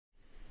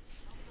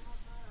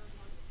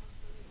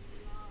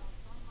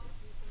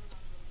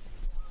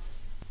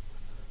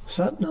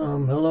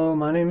Satnam. Hello,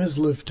 my name is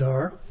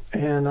Livtar,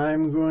 and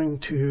I'm going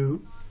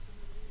to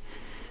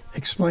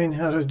explain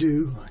how to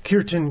do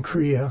Kirtan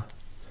Krya,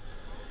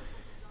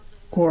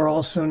 or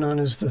also known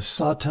as the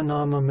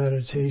Satanama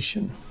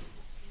meditation.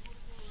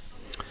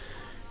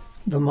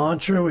 The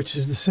mantra, which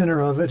is the center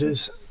of it,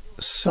 is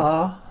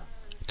Sa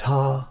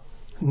Ta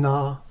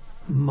Na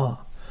Ma.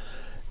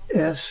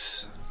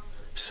 S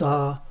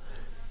Sa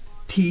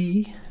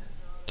T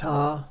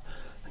Ta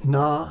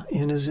Na,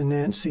 N as in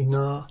Nancy,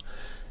 Na,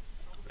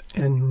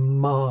 and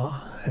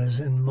Ma as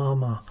in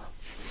Mama.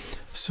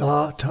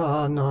 Sa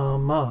Ta Na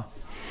Ma.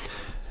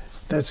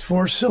 That's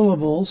 4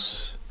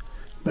 syllables,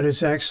 but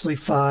it's actually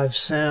 5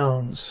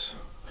 sounds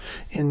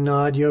in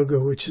Nad Yoga,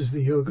 which is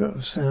the yoga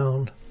of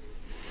sound.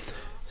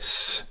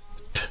 S,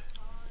 T,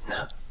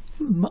 N,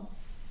 M,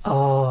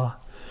 Ah.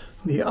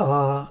 The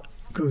Ah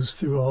goes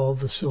through all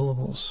the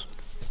syllables.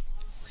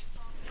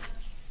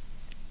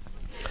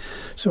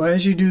 So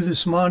as you do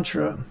this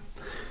mantra,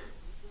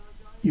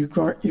 you're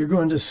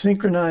going to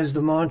synchronize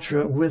the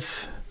mantra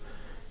with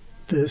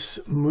this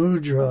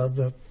mudra,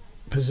 the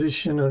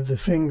position of the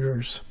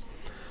fingers.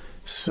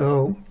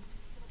 So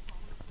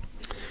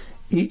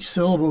each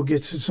syllable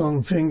gets its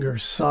own finger.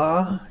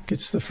 Sa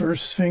gets the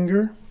first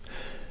finger.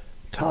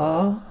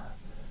 Ta,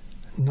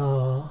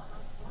 Na,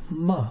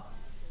 Ma.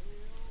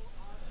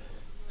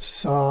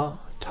 Sa,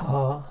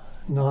 Ta,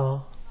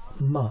 Na,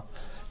 Ma.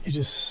 They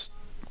just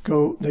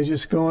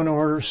go in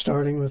order,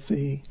 starting with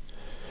the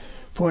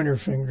pointer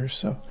finger.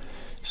 So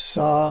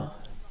Sa,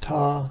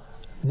 Ta,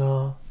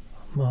 Na,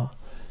 Ma.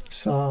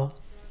 Sa,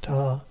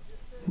 Ta,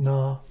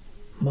 Na,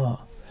 Ma.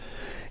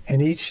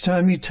 And each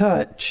time you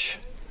touch,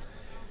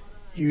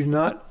 you're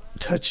not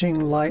touching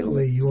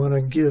lightly. You want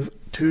to give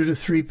 2 to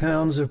 3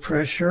 pounds of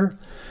pressure,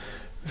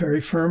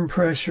 very firm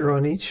pressure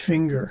on each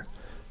finger.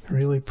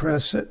 Really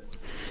press it.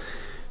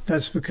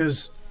 That's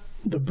because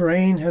the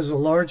brain has a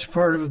large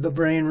part of the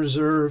brain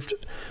reserved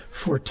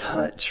for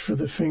touch, for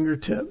the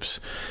fingertips.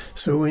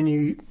 So when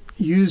you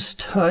use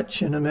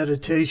touch in a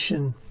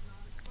meditation,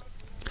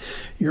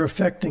 you're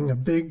affecting a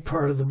big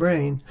part of the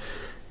brain.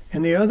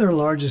 And the other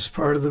largest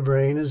part of the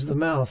brain is the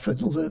mouth, the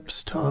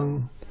lips,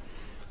 tongue,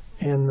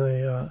 and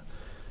the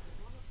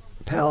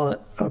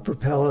palate, upper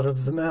palate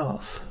of the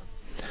mouth.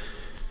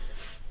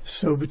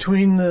 So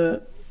between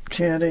the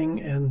chanting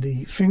and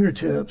the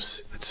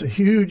fingertips, it's a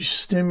huge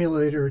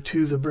stimulator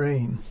to the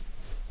brain.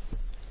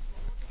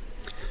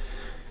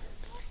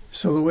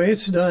 So the way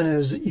it's done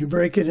is you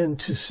break it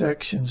into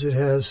sections. It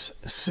has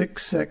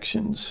 6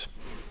 sections.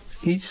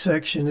 Each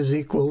section is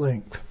equal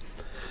length.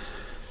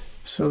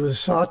 So the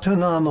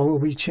Satanama will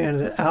be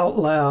chanted out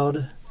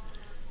loud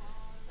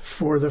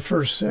for the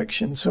first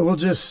section. So we'll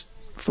just,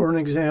 for an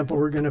example,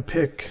 we're going to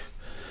pick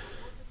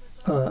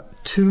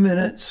 2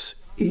 minutes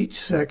each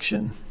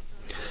section.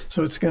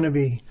 So it's going to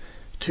be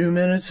 2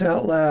 minutes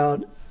out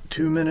loud,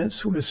 2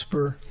 minutes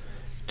whisper,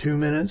 2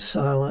 minutes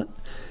silent,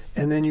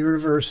 and then you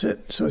reverse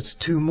it. So it's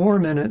 2 more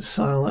minutes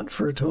silent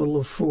for a total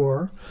of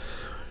 4.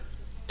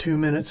 2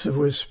 minutes of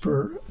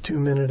whisper, 2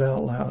 minute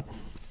out loud.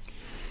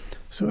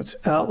 So it's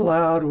out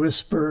loud,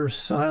 whisper,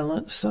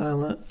 silent,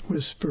 silent,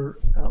 whisper,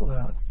 out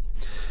loud.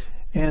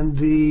 And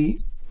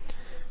the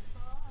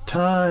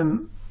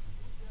time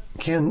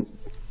can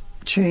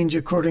change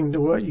according to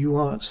what you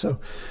want. So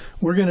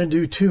we're going to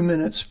do 2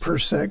 minutes per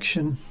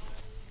section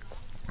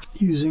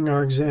using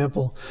our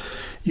example.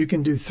 You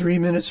can do 3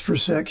 minutes per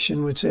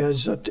section, which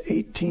adds up to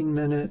 18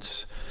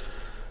 minutes.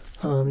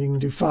 You can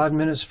do 5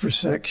 minutes per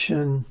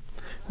section,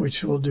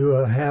 which will do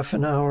a half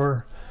an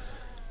hour,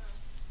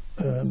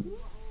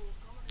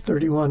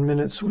 31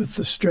 minutes with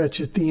the stretch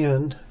at the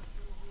end.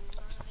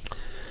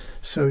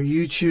 So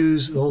you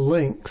choose the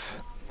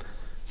length.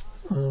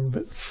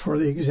 But for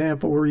the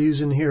example we're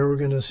using here, we're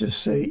going to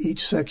just say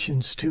each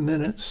section's 2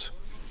 minutes.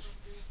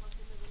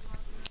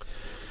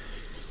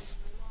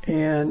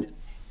 And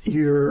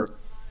you're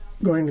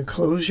going to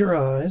close your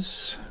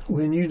eyes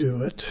when you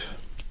do it.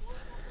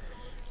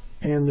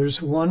 And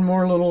there's one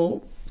more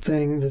little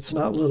thing that's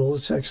not little,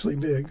 it's actually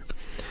big.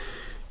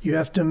 You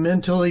have to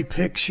mentally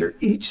picture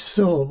each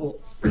syllable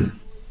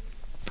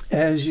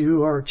as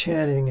you are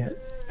chanting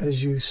it,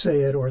 as you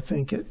say it or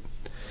think it.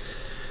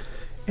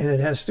 And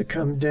it has to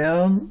come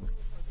down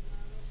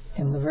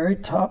in the very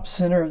top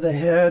center of the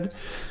head.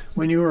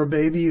 When you were a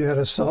baby, you had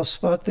a soft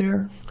spot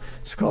there.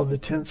 It's called the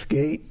 10th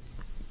gate.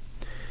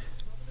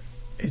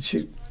 It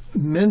should,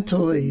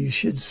 mentally, you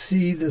should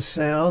see the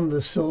sound, the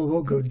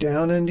syllable go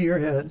down into your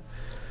head,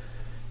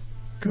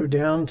 go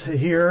down to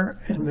here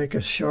and make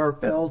a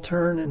sharp L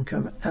turn and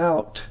come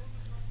out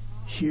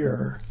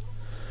here.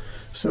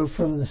 So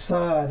from the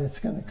side, it's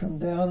going to come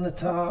down the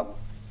top,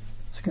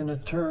 it's going to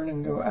turn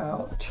and go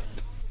out.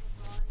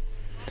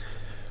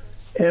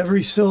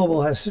 Every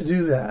syllable has to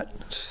do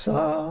that.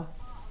 Sa,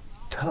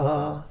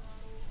 Ta,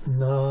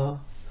 Na,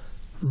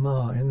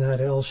 Ma, in that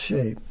L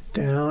shape.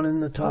 Down in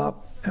the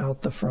top,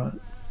 out the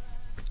front.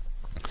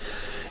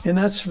 And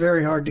that's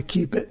very hard to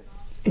keep it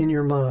in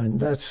your mind.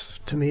 That's,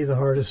 to me, the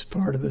hardest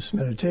part of this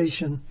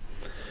meditation.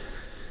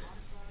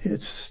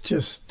 It's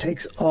just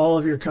takes all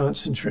of your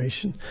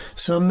concentration.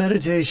 Some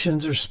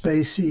meditations are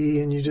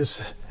spacey and you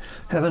just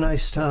have a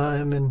nice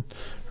time and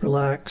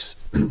relax.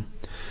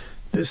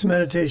 This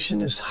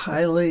meditation is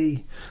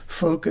highly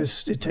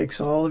focused. It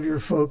takes all of your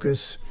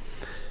focus,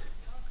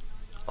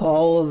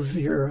 all of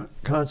your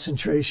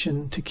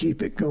concentration to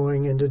keep it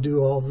going and to do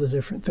all the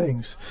different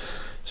things.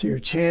 So you're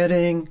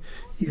chanting,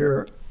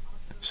 you're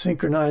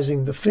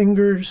synchronizing the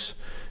fingers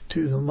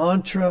to the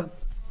mantra,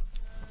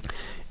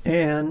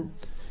 and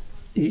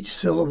each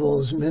syllable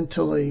is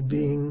mentally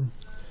being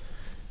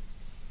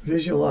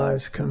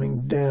visualized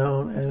coming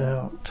down and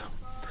out.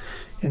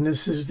 And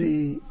this is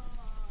the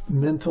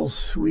mental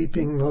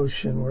sweeping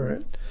motion where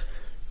it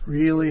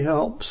really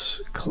helps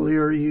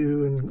clear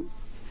you and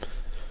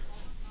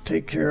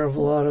take care of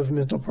a lot of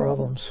mental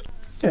problems.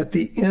 At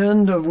the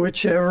end of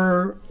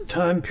whichever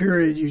time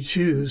period you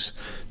choose,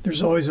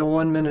 there's always a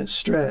 1 minute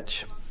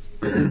stretch.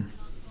 And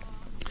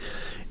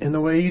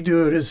the way you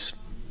do it is,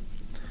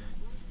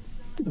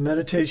 the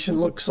meditation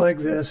looks like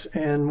this.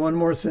 And one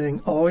more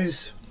thing,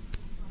 always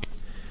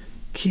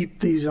keep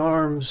these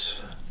arms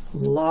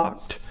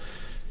locked.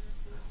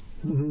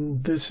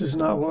 This is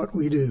not what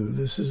we do.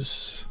 This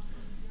is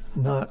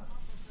not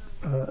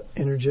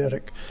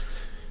energetic.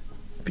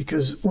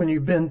 Because when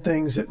you bend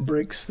things, it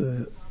breaks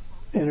the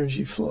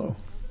energy flow.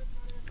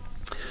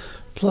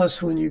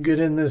 Plus, when you get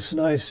in this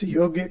nice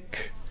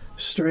yogic,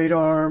 straight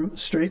arm,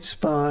 straight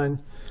spine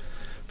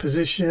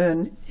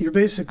position, you're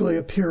basically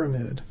a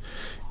pyramid.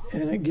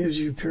 And it gives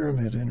you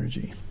pyramid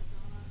energy.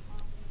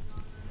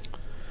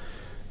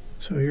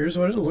 So here's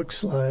what it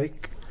looks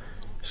like.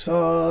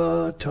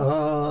 Satanama,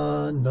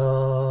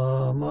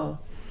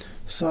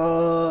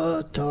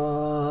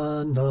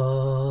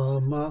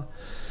 Satanama,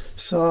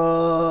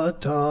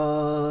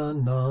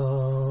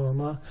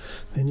 Satanama.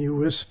 Then you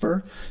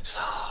whisper,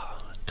 Satanama,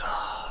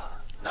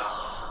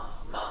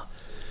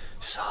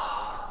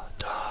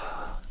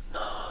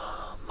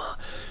 Satanama.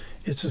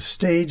 It's a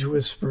stage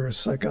whisper.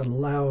 It's like a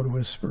loud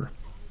whisper.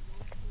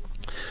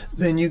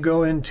 Then you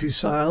go into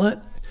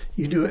silent.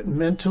 You do it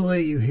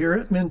mentally. You hear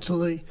it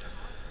mentally.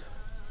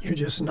 You're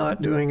just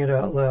not doing it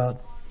out loud.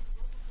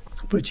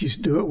 But you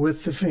do it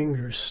with the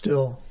fingers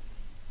still.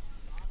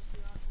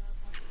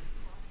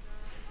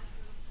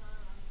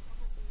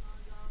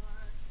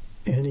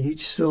 And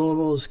each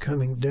syllable is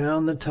coming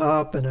down the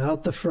top and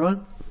out the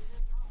front.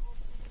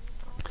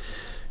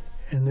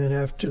 And then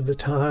after the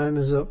time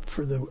is up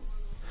for the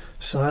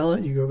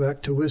silent, you go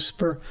back to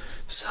whisper.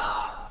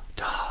 Sa,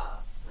 da,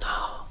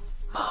 na,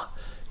 ma.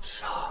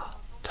 Sa,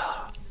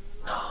 da,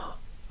 na,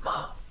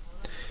 ma.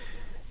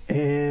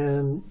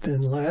 And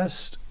then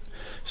last,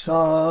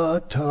 Satanama,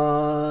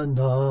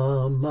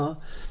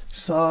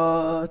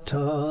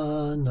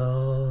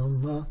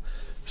 Satanama,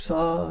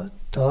 Satanama.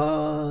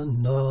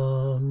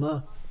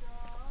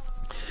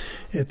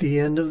 At the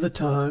end of the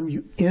time,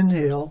 you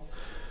inhale,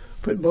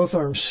 put both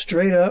arms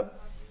straight up,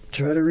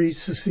 try to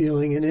reach the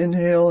ceiling, and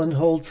inhale and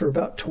hold for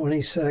about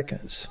 20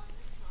 seconds.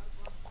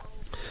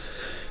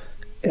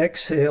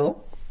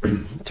 Exhale,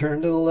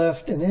 turn to the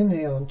left and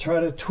inhale, and try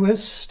to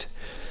twist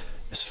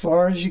as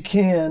far as you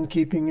can,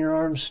 keeping your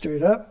arms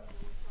straight up.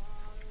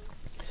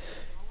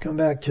 Come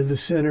back to the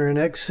center and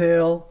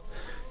exhale.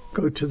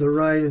 Go to the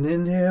right and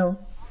inhale.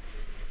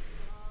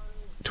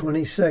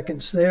 20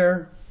 seconds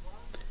there.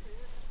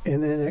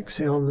 And then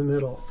exhale in the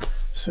middle.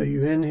 So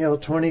you inhale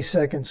 20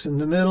 seconds in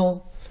the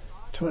middle,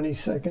 20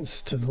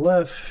 seconds to the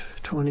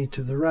left, 20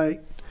 to the right,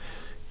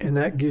 and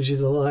that gives you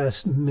the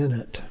last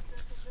minute.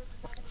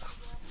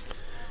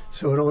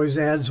 So it always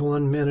adds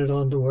 1 minute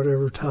onto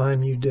whatever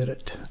time you did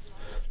it.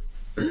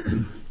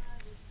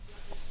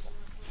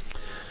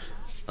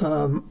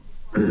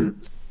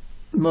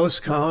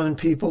 Most common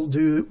people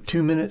do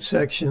 2-minute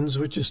sections,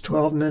 which is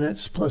 12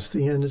 minutes plus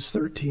the end is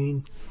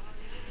 13.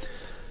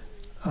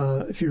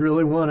 If you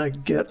really want to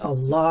get a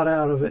lot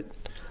out of it,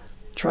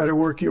 try to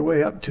work your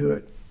way up to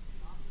it.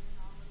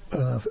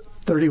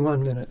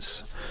 31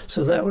 minutes.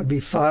 So that would be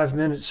 5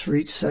 minutes for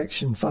each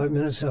section. 5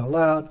 minutes out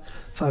loud,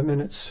 5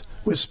 minutes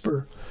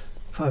whisper,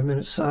 5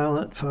 minutes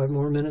silent, 5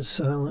 more minutes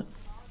silent,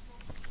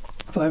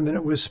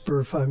 5-minute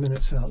whisper, 5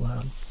 minutes out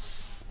loud.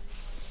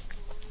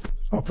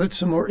 I'll put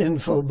some more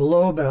info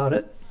below about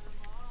it.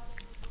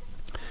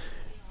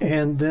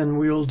 And then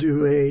we'll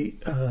do a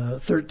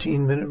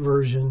 13-minute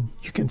version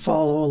you can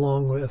follow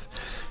along with.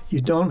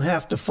 You don't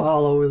have to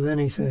follow with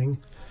anything.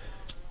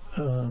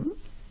 We're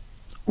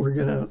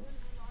going to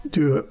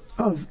do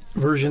a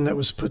version that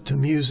was put to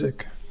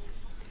music,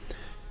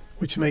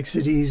 which makes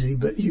it easy,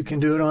 but you can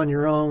do it on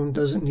your own.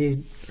 Doesn't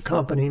need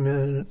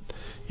accompaniment.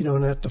 You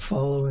don't have to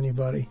follow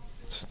anybody.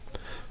 It's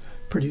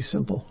pretty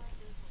simple.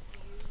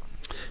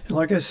 And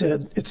like I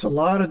said, it's a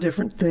lot of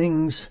different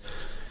things.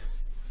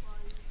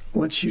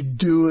 Once you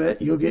do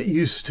it, you'll get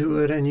used to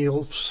it and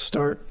it'll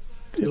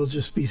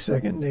just be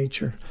second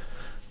nature.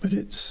 But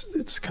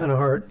it's kind of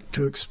hard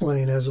to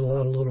explain, it has a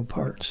lot of little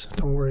parts.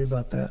 Don't worry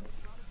about that.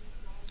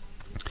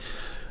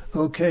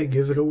 Okay,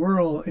 give it a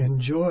whirl.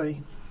 Enjoy.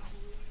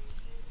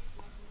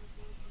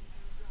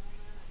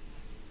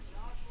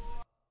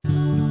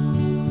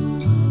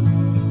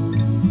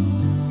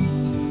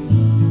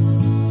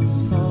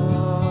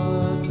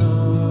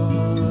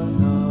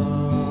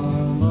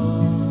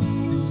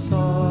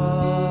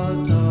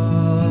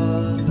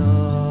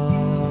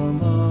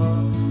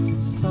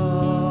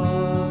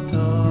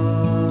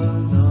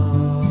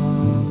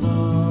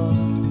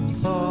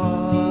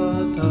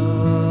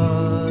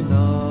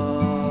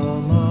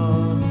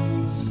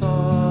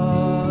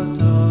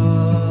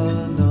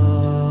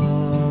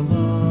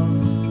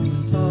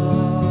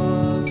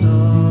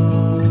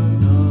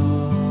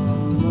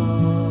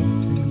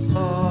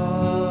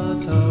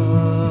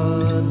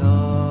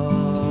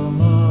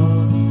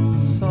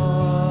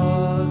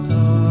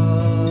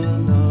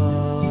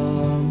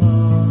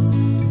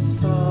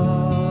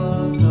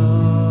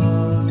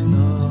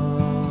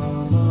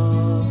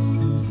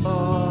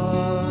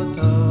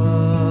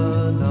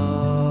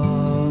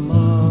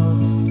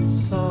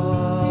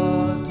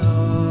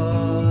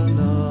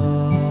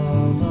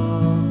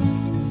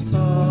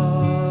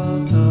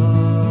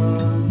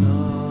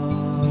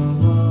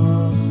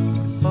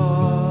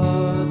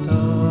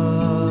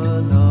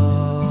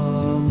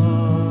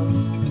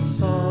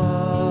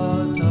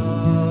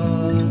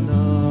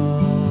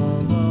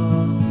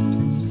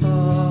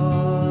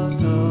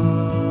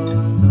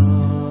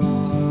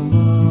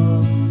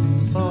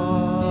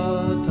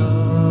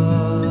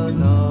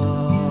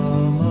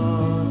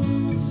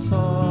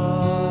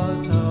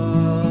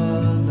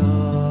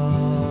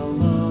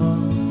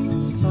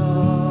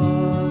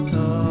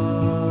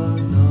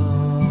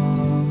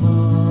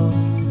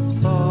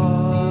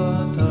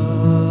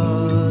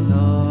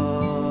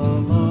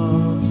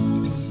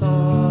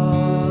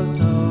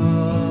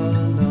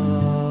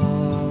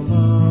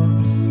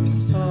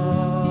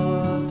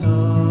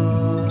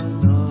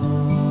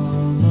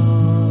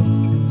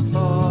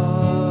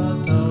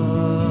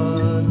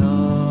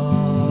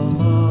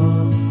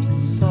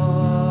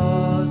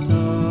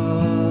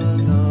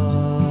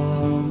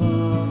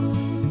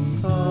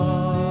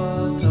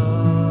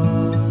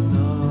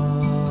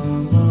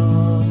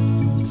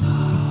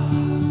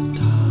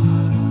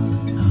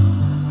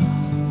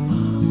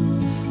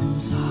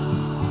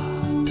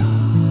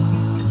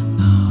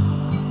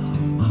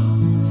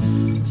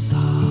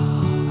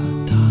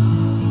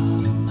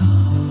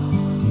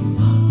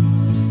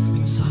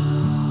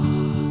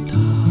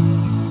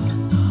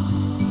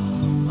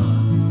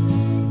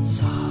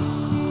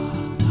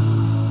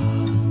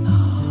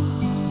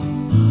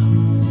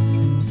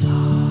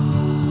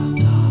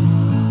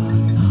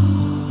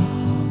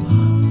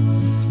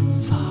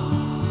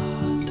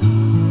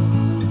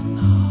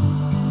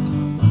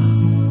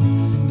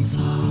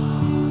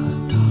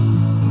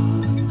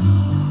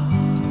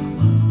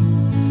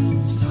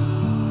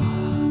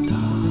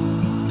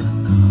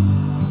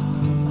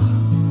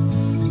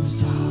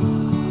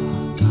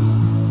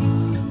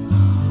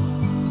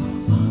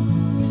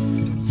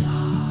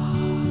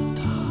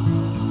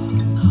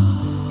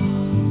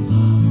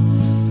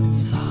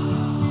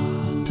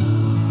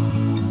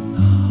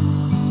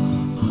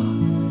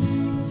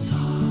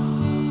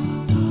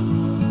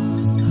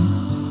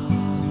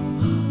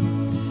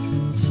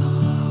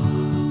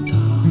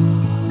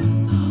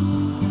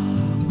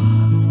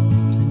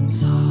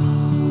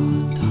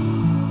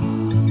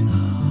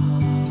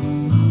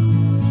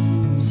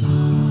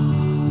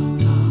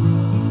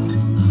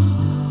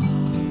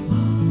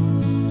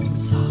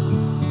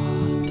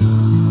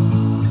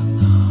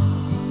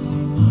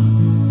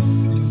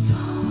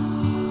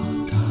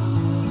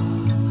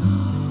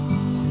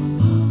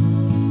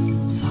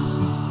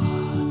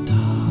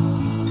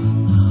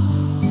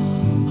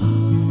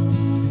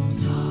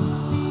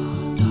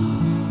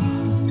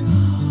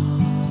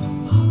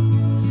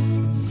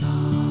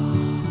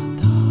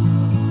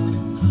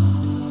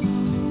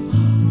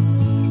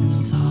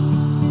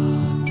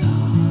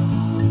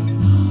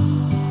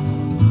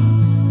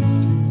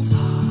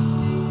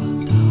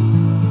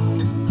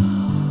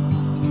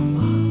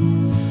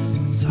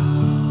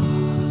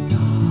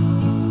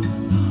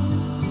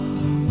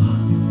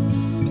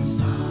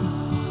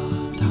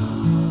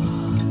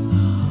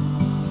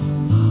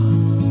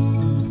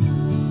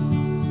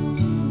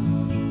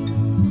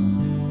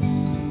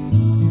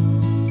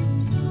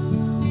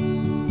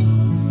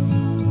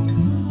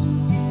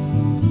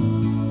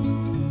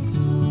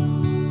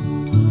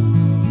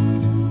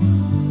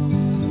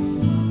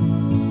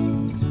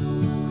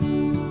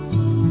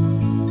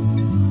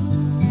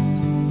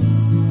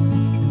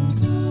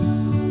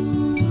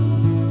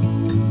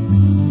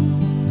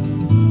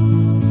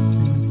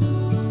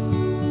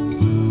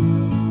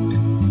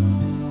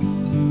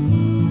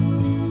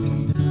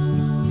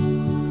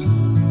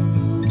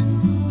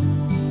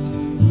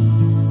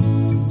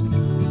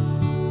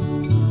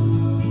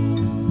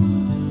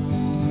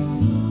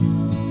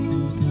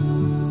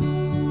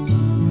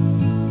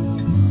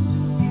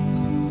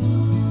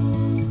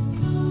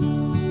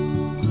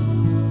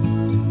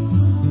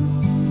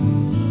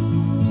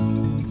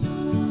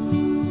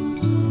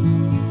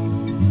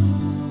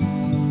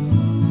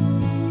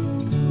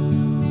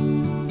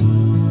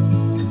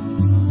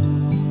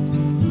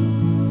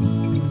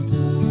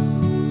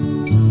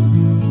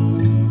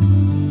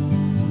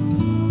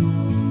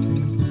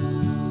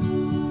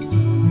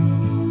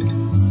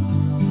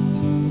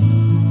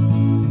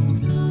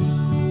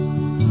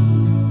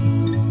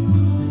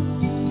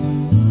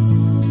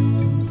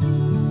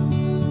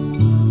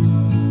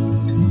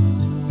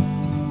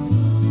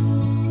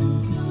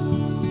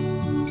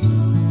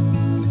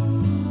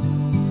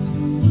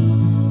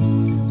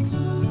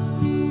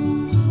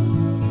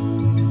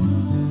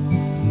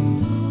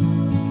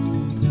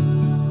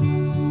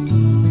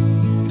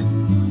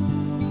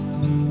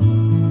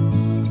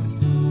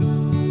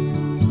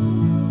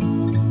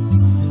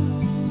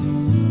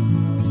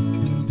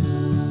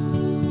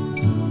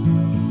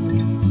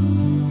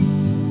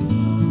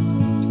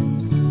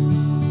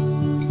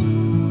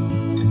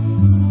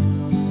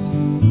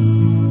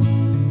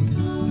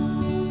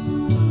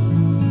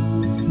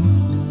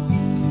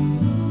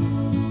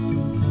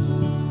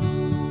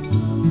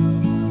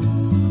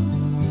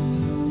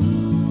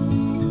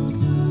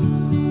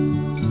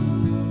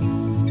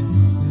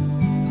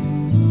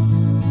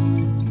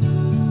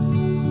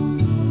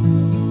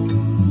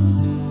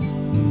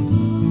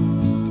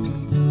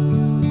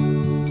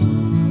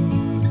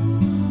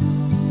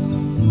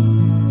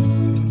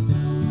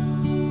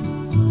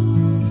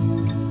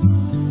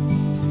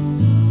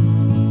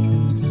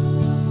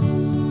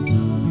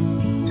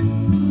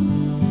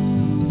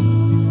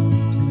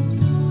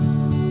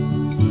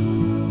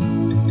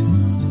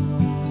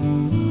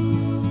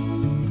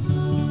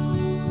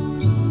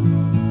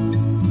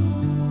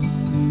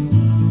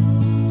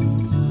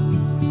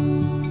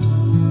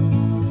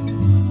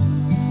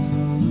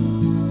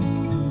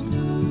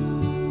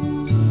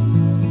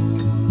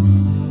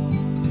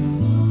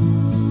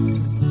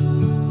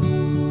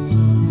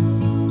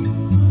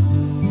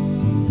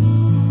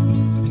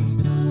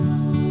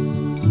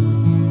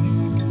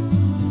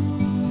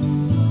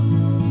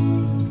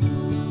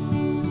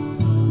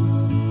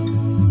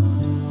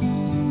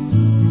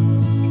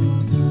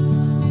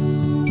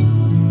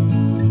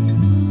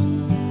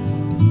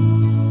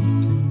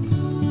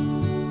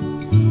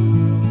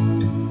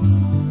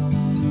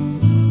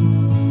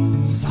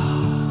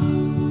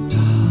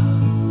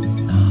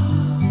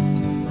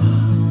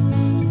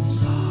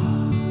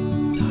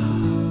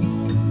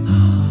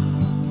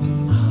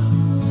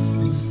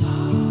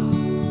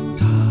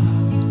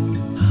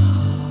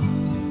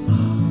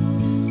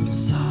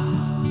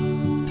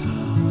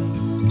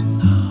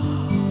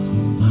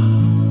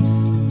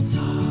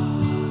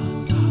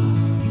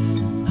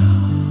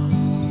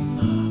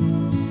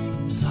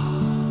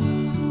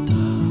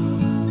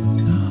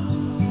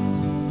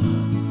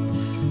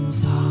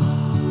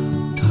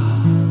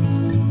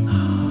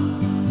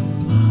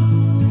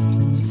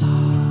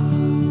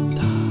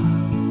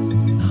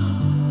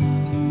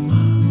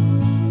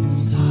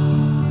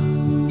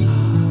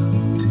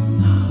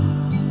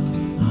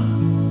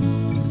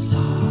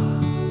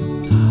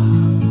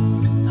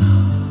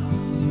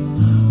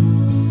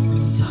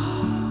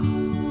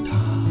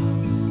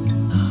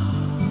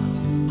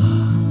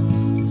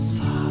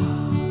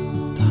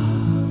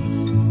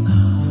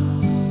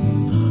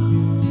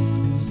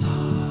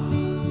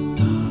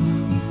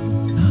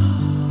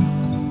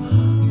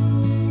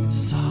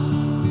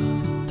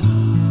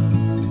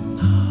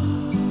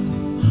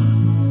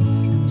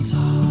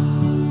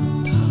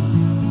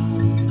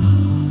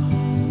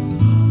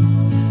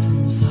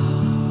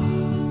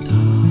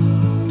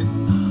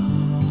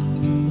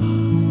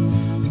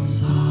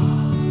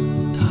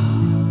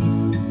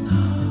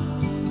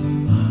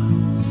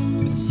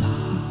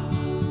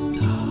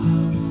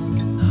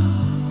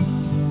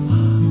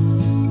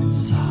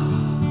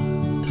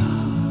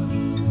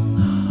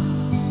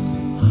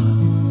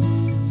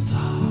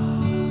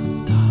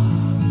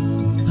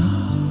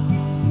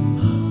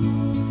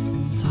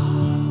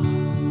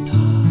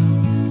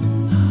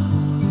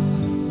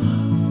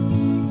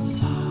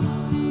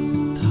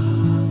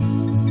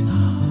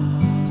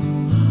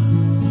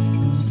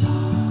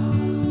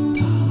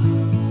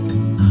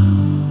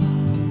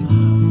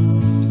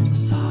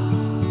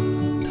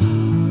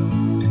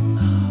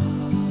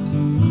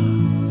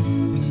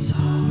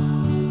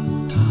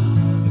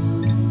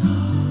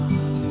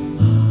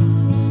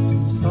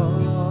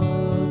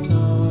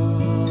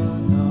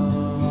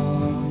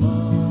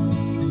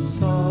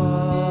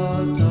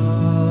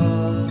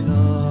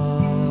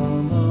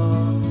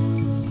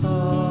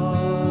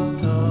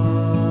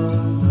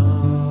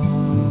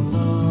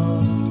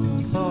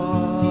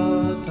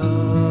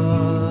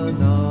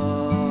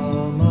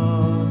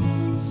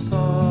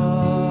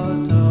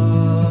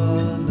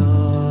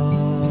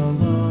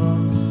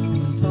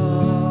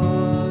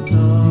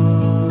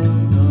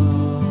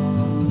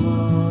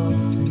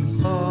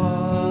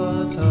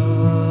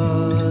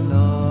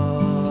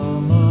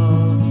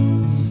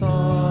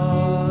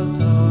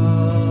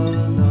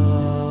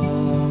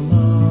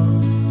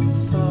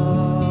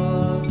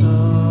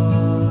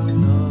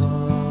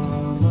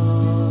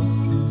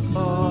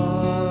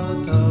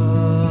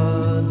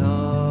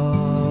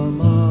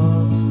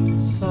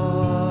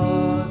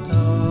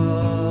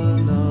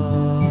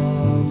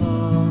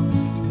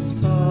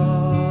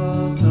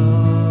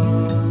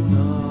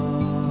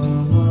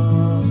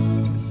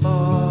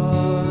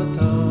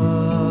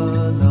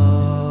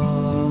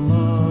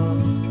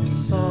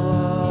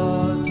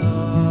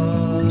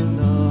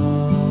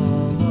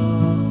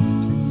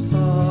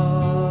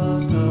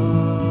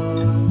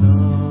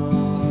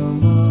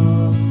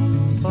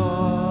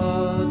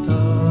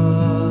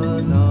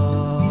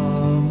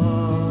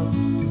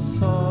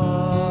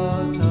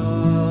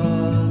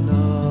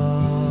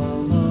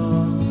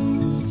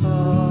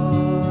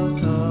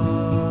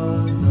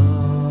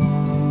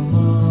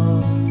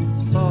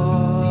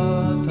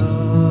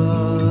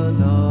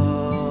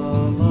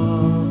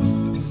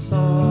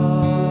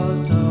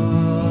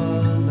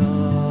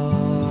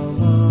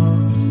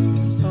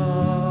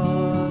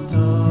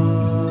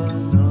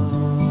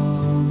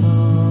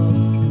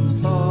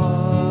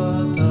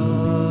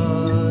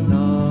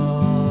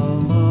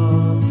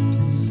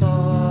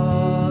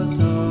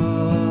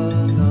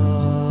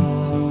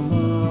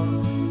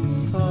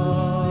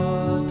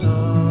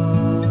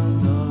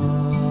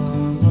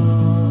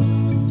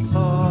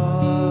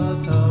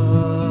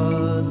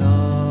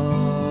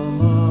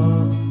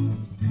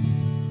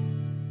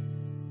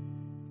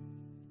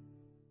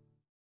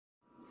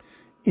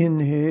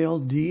 Inhale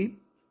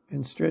deep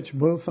and stretch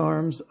both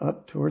arms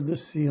up toward the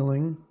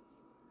ceiling.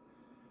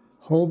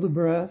 Hold the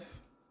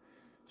breath.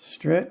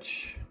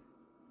 Stretch.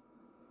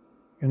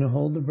 Going to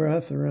hold the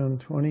breath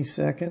around 20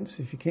 seconds.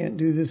 If you can't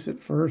do this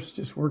at first,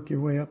 just work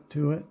your way up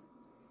to it.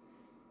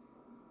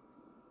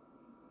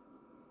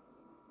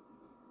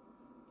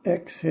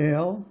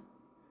 Exhale.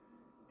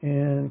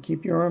 And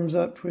keep your arms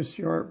up. Twist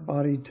your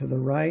body to the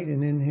right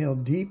and inhale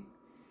deep.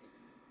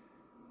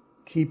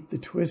 Keep the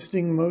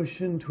twisting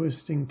motion,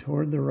 twisting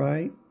toward the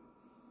right.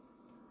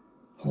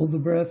 Hold the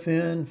breath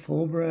in,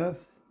 full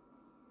breath.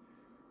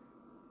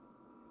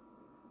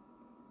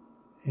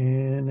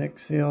 And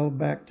exhale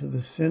back to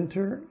the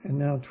center. And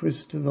now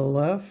twist to the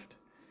left.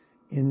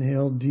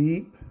 Inhale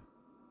deep.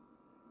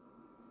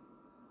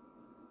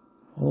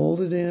 Hold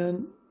it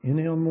in.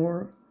 Inhale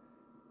more.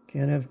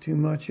 Can't have too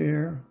much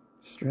air.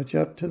 Stretch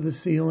up to the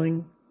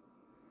ceiling.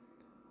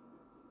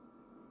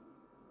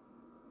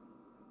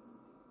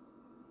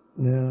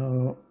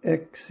 Now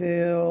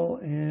exhale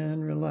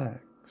and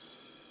relax.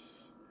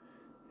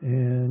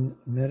 And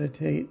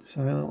meditate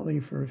silently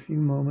for a few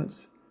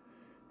moments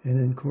and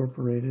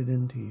incorporate it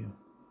into you.